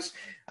those sites.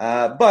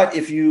 But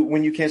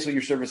when you cancel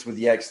your service with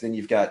Yext,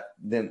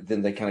 then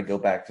then they kind of go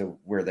back to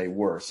where they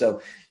were.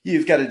 So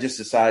you've got to just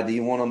decide, do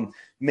you want them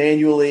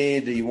manually?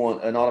 Do you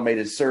want an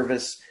automated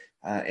service?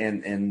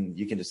 And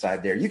you can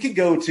decide there. You can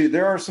go to,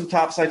 there are some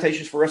top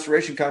citations for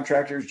restoration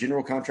contractors,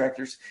 general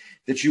contractors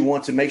that you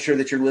want to make sure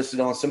that you're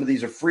listed on. Some of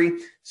these are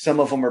free. Some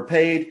of them are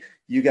paid.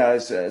 You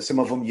guys, some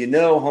of them,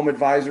 Home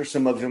Advisor,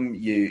 some of them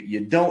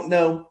you don't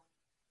know.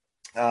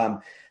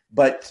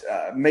 But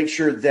make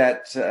sure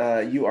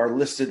that you are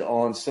listed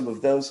on some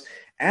of those.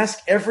 Ask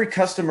every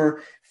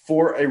customer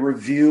for a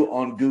review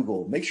on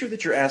Google. Make sure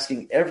that you're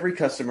asking every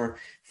customer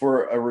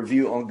for a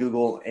review on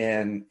Google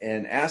and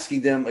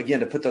asking them, again,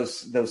 to put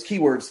those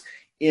keywords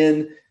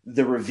in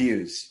the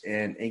reviews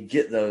and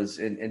get those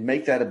and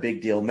make that a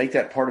big deal. Make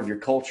that part of your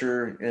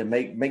culture and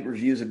make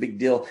reviews a big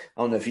deal.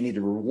 I don't know if you need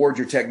to reward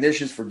your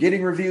technicians for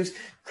getting reviews,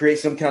 create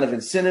some kind of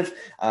incentive.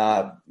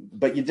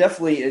 But you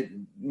definitely,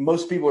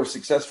 most people are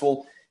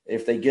successful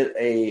if they get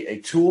a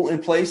tool in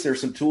place. There's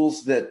some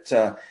tools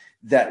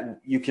that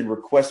you can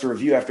request a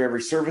review after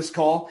every service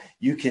call.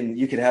 You can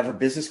have a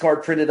business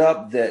card printed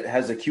up that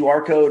has a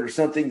QR code or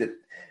something that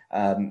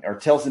or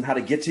tells them how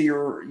to get to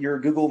your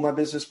Google My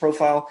Business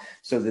profile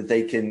so that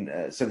they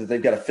can so that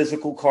they've got a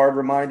physical card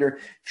reminder.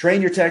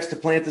 Train your techs to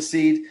plant the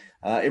seed.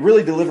 It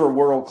really deliver a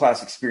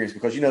world-class experience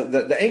because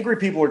the angry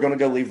people are going to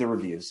go leave the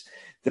reviews.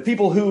 The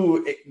people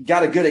who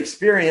got a good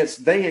experience,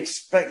 they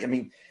expect.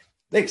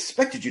 they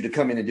expected you to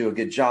come in and do a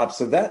good job.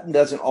 So that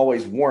doesn't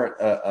always warrant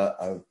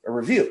a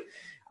review.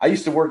 I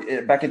used to work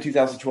back in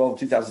 2012,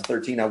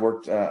 2013. I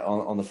worked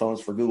on the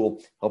phones for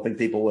Google, helping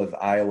people with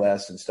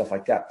iOS and stuff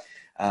like that.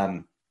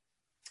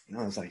 It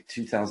was like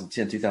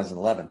 2010,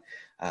 2011.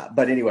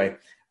 But anyway,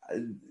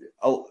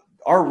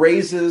 our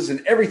raises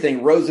and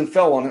everything rose and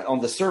fell on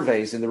the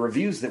surveys and the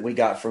reviews that we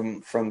got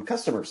from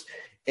customers.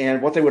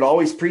 And what they would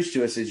always preach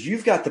to us is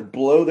you've got to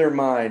blow their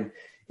mind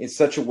in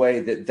such a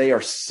way that they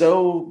are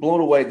so blown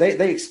away.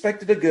 They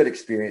expected a good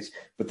experience,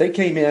 but they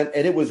came in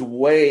and it was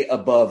way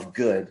above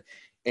good.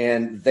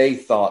 And they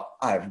thought,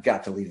 I've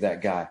got to leave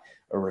that guy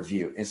a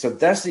review. And so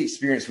that's the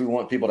experience we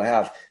want people to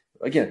have.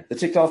 Again, the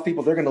ticked off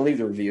people, they're going to leave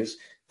the reviews.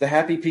 The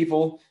happy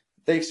people,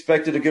 they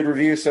expected a good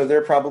review, so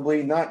they're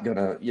probably not going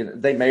to,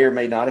 they may or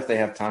may not if they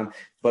have time,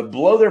 but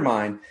blow their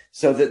mind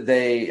so that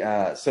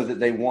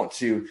they want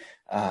to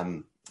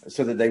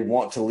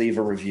leave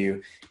a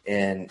review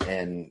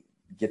and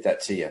get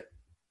that to you.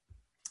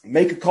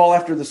 Make a call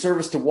after the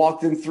service to walk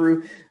them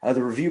through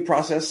the review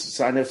process.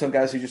 So I know some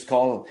guys who just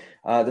call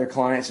their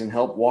clients and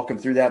help walk them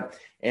through that.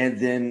 And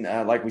then,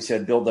 like we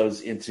said, build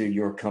those into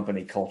your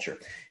company culture.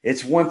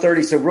 It's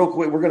 1:30, so real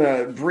quick, we're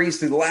going to breeze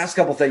through the last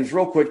couple things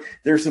real quick.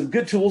 There's some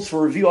good tools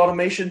for review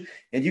automation,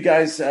 and you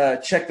guys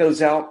check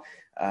those out.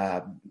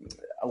 A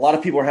lot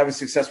of people are having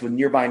success with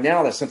Nearby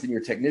Now. That's something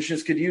your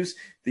technicians could use.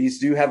 These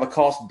do have a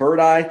cost.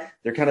 Birdeye,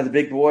 they're kind of the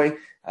big boy.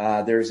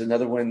 There's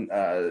another one.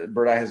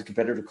 Birdeye has a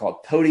competitor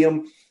called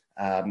Podium.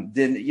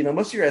 Then,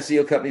 most of your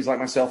SEO companies like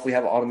myself, we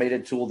have an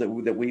automated tool that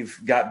we've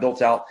got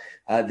built out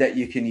that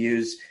you can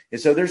use.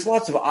 And so there's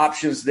lots of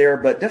options there,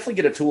 but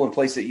definitely get a tool in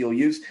place that you'll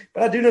use.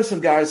 But I do know some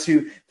guys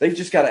who they've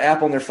just got an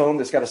app on their phone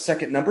that's got a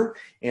second number,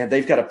 and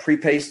they've got a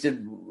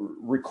pre-pasted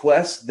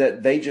request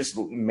that they just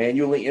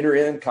manually enter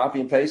in, copy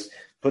and paste,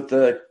 put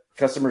the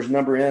customer's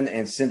number in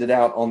and send it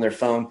out on their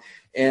phone.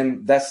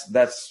 And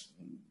that's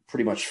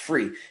pretty much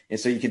free. And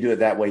so you can do it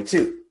that way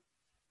too.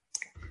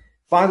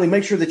 Finally,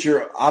 make sure that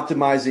you're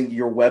optimizing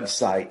your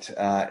website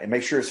and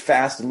make sure it's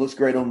fast and looks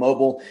great on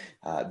mobile.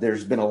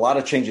 There's been a lot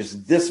of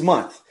changes this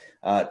month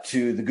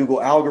to the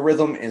Google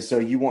algorithm, and so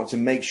you want to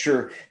make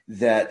sure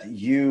that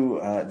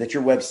that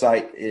your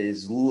website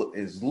is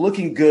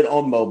looking good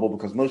on mobile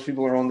because most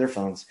people are on their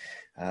phones.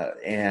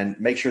 And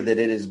make sure that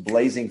it is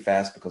blazing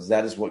fast because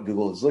that is what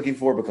Google is looking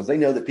for, because they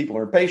know that people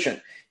are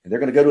impatient and they're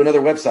going to go to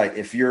another website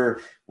if your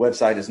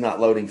website is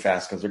not loading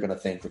fast, because they're going to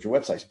think that your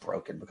website's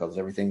broken because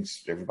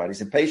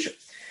everybody's impatient.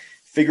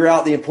 Figure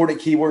out the important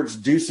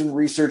keywords, do some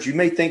research. You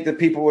may think that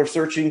people are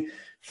searching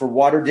for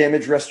water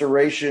damage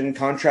restoration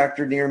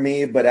contractor near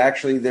me, but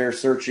actually they're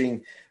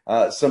searching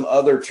some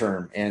other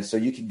term. And so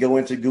you can go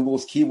into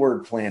Google's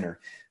keyword planner.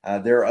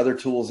 There are other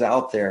tools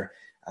out there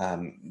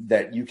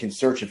that you can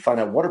search and find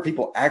out what are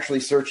people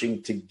actually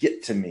searching to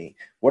get to me?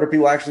 What are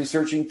people actually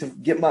searching to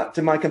get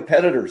to my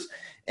competitors?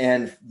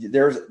 And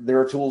there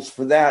are tools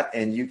for that,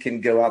 and you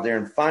can go out there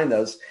and find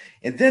those.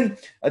 And then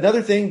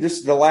another thing, this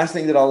is the last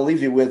thing that I'll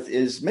leave you with,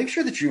 is make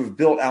sure that you've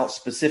built out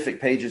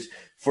specific pages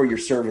for your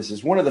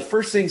services. One of the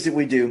first things that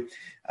we do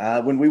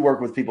when we work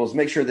with people is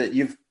make sure that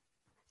you've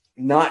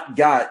not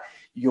got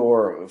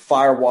your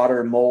fire,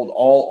 water, and mold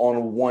all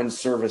on one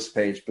service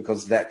page,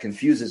 because that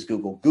confuses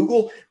Google.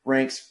 Google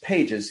ranks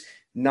pages,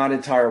 not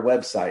entire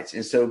websites.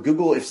 And so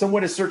Google, if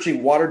someone is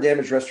searching water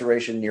damage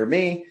restoration near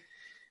me,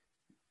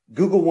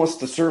 Google wants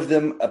to serve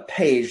them a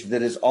page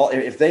that is all,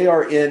 if they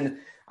are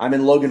I'm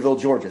in Loganville,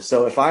 Georgia.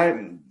 So if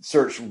I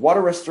search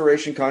water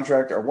restoration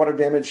contractor or water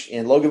damage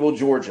in Loganville,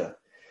 Georgia,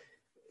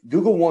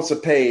 Google wants a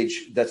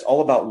page that's all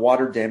about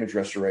water damage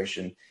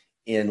restoration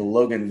in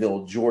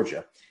Loganville,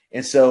 Georgia.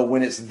 And so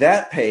when it's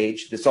that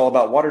page that's all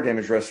about water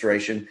damage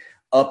restoration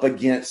up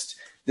against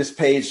this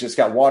page that's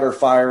got water,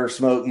 fire,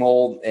 smoke,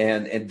 mold,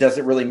 and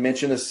doesn't really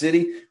mention a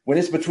city, when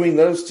it's between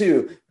those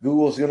two,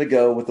 Google's going to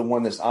go with the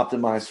one that's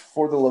optimized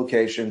for the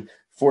location,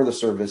 for the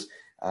service,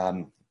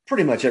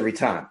 pretty much every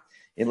time,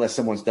 unless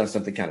someone's done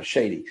something kind of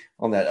shady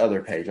on that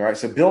other page. All right,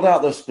 so build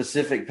out those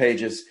specific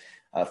pages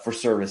for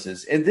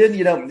services. And then,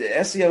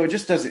 SEO, it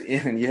just doesn't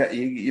end.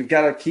 You've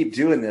got to keep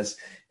doing this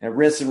and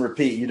rinse and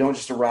repeat. You don't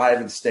just arrive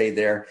and stay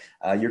there.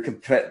 Your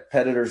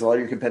competitors, a lot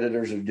of your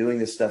competitors are doing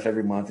this stuff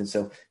every month. And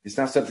so it's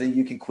not something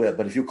you can quit.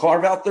 But if you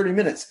carve out 30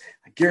 minutes,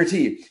 I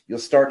guarantee you'll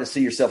start to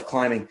see yourself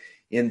climbing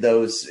in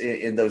those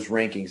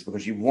rankings,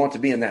 because you want to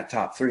be in that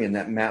top 3 in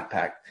that map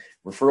pack.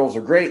 Referrals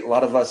are great. A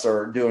lot of us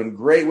are doing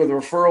great with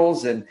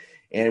referrals,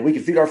 and we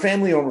can feed our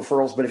family on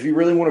referrals. But if you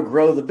really want to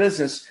grow the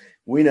business,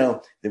 we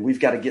know that we've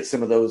got to get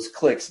some of those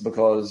clicks,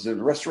 because the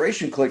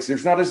restoration clicks,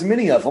 there's not as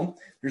many of them.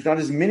 There's not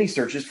as many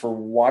searches for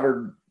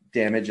water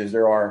damage as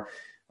there are,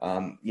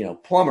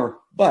 plumber.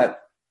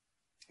 But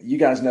you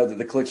guys know that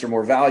the clicks are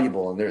more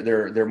valuable and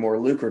they're more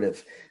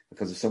lucrative,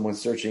 because if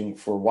someone's searching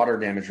for water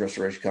damage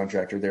restoration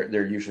contractor,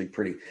 they're usually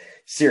pretty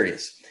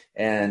serious.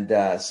 And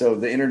so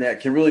the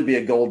internet can really be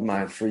a gold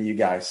mine for you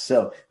guys.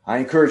 So I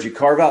encourage you,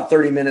 carve out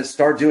 30 minutes,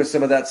 start doing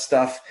some of that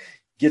stuff,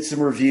 get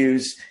some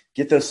reviews,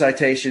 get those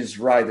citations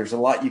right. There's a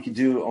lot you can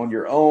do on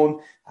your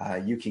own.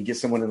 You can get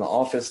someone in the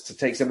office to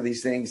take some of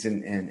these things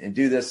and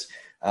do this.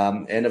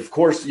 And of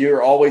course,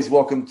 you're always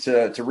welcome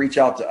to reach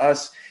out to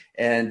us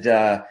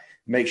and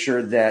make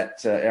sure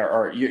that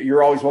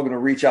you're always welcome to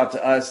reach out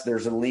to us.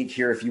 There's a link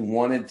here if you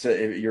wanted to.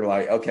 If you're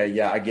like, okay,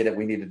 yeah, I get it.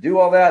 We need to do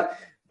all that,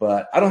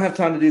 but I don't have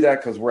time to do that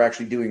because we're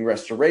actually doing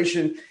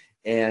restoration.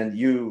 And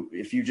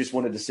if you just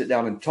wanted to sit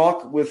down and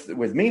talk with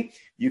me,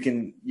 you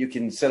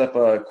can set up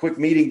a quick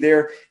meeting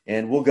there,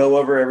 and we'll go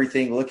over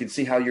everything, look and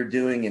see how you're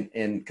doing,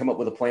 and come up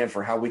with a plan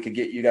for how we could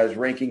get you guys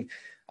ranking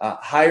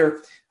higher.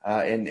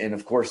 And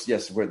of course,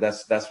 yes,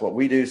 that's what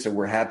we do. So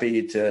we're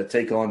happy to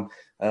take on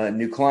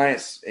new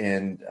clients.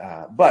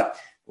 But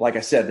like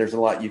I said, there's a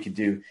lot you can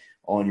do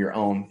on your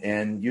own,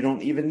 and you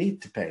don't even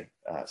need to pay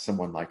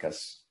someone like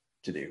us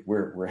to do.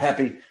 We're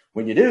happy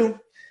when you do.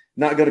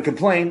 Not going to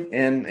complain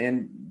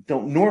and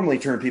don't normally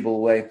turn people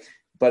away.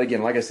 But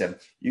again, like I said,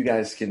 you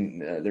guys can,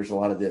 there's a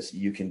lot of this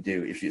you can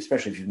do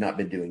especially if you've not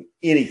been doing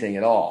anything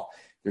at all.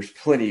 There's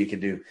plenty you can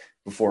do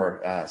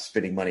before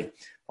spending money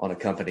on a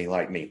company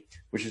like me,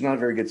 which is not a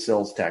very good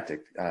sales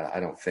tactic, I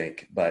don't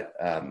think, but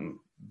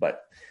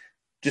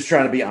just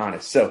trying to be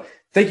honest. So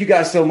thank you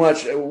guys so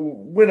much.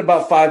 Went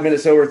about 5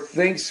 minutes over.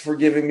 Thanks for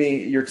giving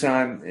me your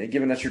time,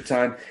 giving us your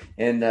time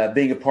and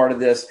being a part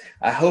of this.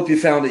 I hope you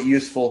found it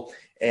useful.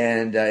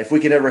 And if we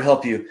can ever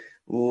help you,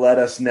 let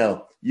us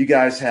know. You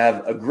guys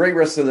have a great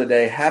rest of the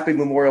day. Happy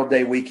Memorial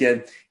Day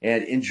weekend,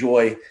 and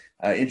enjoy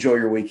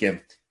your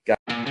weekend.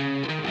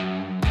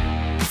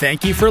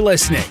 Thank you for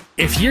listening.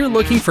 If you're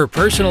looking for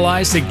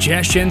personalized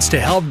suggestions to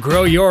help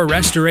grow your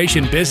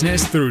restoration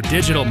business through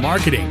digital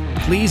marketing,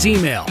 please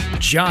email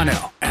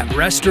Jono at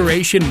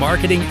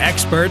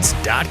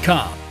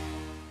restorationmarketingexperts.com.